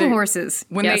 there's multiple horses.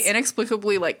 When they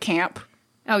inexplicably like camp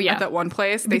at that one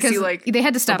place, they see like they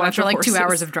had to stop after like horses. 2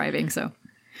 hours of driving, so.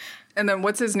 And then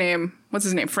what's his name?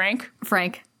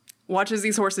 Frank watches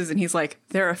these horses and he's like,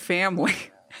 they're a family.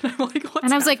 And I'm like, what's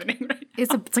and I was happening like, right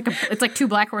it's like 2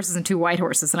 black horses and 2 white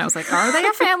horses. And I was like, are they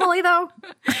a family though?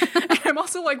 I'm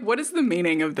also like, what is the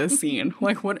meaning of this scene?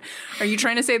 Like, what are you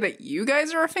trying to say, that you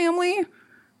guys are a family?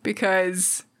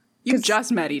 Because you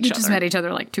just met each other. You just met each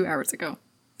other like 2 hours ago.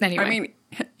 Anyway. I mean,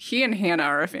 he and Hannah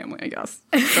are a family, I guess.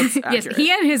 That's yes,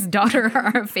 he and his daughter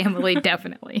are a family,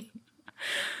 definitely.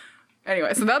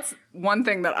 Anyway, so that's one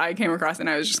thing that I came across, and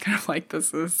I was just kind of like,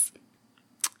 this is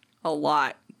a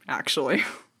lot, actually.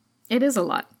 It is a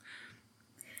lot.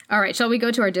 All right, shall we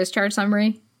go to our discharge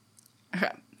summary?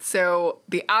 Okay, so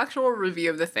the actual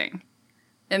review of the thing.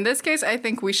 In this case, I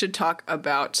think we should talk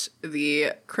about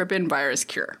the Crippen virus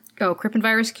cure. Oh, Crippen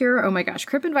virus cure? Oh my gosh.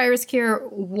 Crippen virus cure,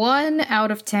 1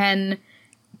 out of 10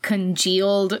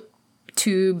 congealed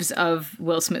tubes of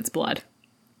Will Smith's blood.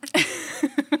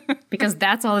 Because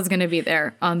that's all that's going to be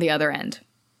there on the other end.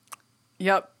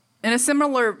 Yep. In a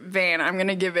similar vein, I'm going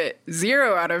to give it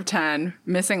 0 out of 10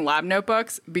 missing lab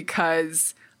notebooks,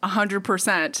 because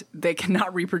 100% they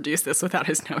cannot reproduce this without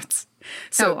his notes.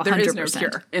 So there is no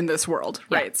cure in this world,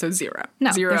 right? So 0.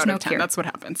 No, 0 out of 10. Cure. That's what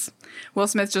happens. Will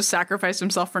Smith just sacrificed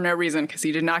himself for no reason because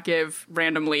he did not give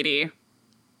random lady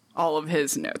all of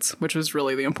his notes, which was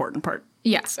really the important part.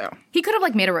 Yeah. So he could have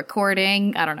like made a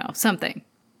recording, I don't know, something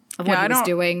of what he was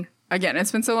doing. Again,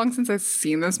 it's been so long since I've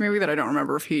seen this movie that I don't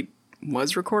remember if he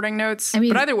was recording notes. I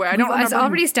mean, but either way, I don't remember. It's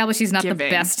already established he's not the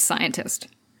best scientist.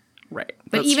 Right.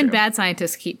 But even bad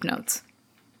scientists keep notes.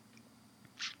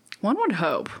 One would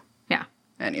hope. Yeah.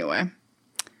 Anyway.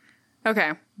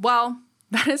 Okay. Well,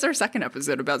 that is our second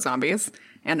episode about zombies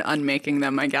and unmaking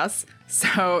them, I guess.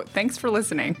 So thanks for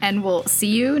listening. And we'll see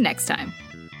you next time.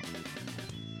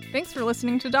 Thanks for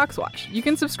listening to DocsWatch. You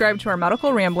can subscribe to our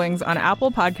medical ramblings on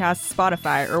Apple Podcasts,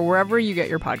 Spotify, or wherever you get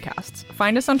your podcasts.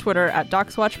 Find us on Twitter at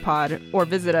DocsWatchPod or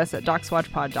visit us at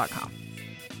DocsWatchPod.com.